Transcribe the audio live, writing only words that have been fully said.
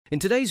In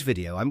today's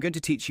video, I'm going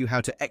to teach you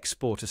how to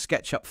export a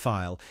SketchUp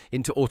file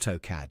into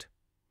AutoCAD.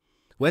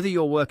 Whether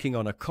you're working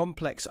on a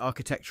complex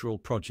architectural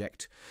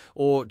project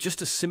or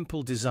just a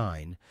simple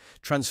design,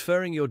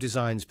 transferring your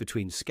designs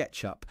between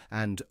SketchUp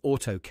and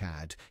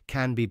AutoCAD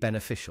can be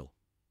beneficial.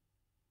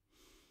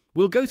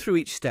 We'll go through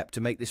each step to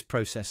make this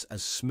process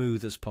as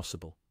smooth as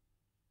possible.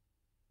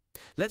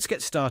 Let's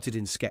get started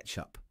in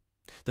SketchUp.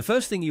 The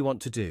first thing you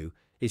want to do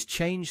is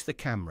change the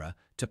camera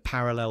to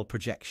parallel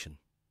projection.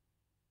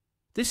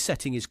 This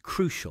setting is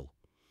crucial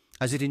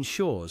as it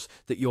ensures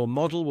that your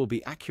model will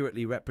be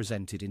accurately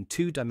represented in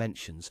 2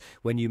 dimensions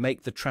when you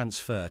make the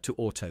transfer to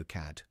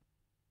AutoCAD.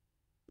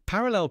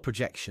 Parallel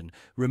projection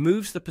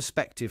removes the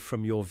perspective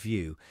from your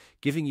view,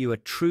 giving you a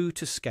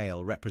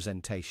true-to-scale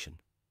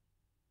representation.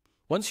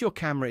 Once your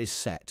camera is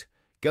set,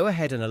 go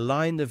ahead and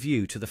align the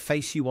view to the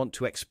face you want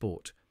to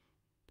export.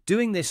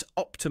 Doing this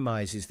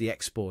optimizes the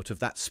export of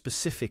that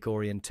specific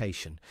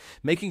orientation,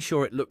 making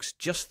sure it looks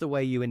just the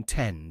way you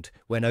intend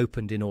when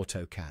opened in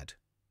AutoCAD.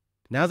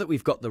 Now that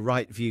we've got the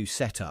right view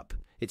set up,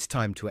 it's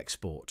time to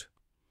export.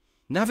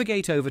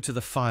 Navigate over to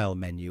the File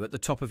menu at the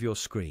top of your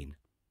screen.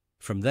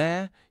 From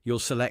there, you'll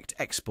select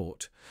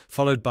Export,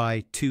 followed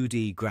by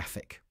 2D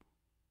Graphic.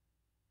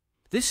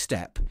 This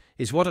step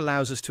is what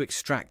allows us to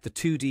extract the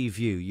 2D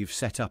view you've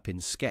set up in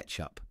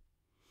SketchUp.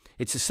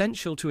 It's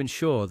essential to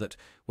ensure that,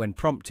 when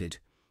prompted,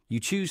 you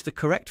choose the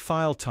correct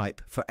file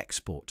type for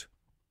export.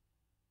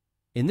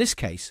 In this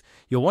case,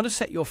 you'll want to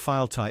set your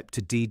file type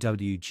to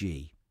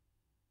DWG.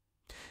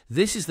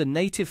 This is the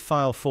native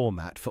file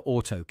format for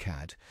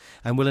AutoCAD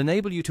and will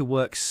enable you to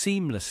work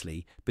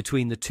seamlessly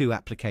between the 2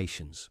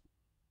 applications.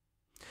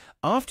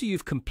 After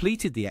you've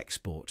completed the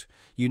export,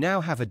 you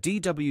now have a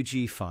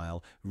DWG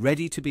file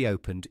ready to be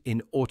opened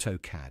in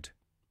AutoCAD.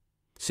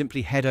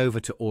 Simply head over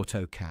to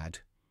AutoCAD,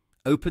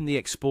 open the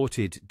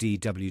exported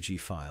DWG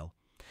file,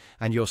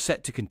 and you're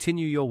set to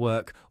continue your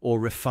work or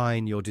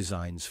refine your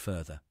designs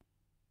further.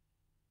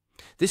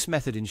 This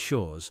method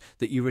ensures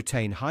that you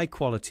retain high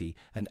quality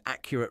and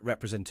accurate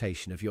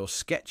representation of your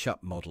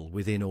SketchUp model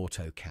within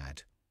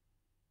AutoCAD.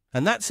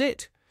 And that's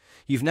it!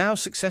 You've now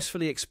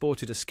successfully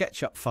exported a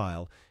SketchUp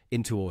file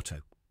into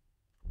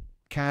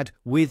AutoCAD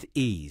with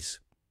ease.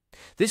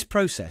 This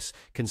process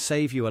can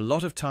save you a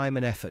lot of time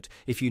and effort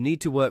if you need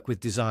to work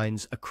with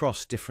designs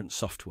across different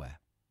software.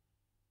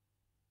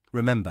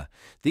 Remember,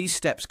 these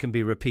steps can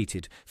be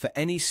repeated for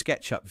any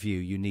SketchUp view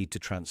you need to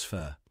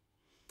transfer.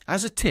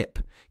 As a tip,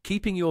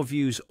 keeping your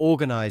views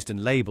organized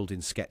and labeled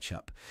in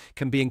SketchUp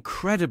can be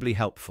incredibly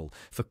helpful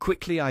for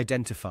quickly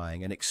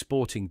identifying and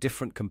exporting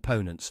different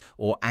components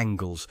or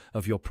angles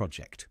of your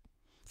project.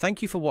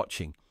 Thank you for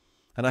watching,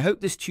 and I hope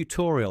this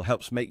tutorial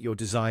helps make your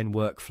design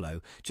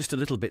workflow just a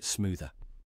little bit smoother.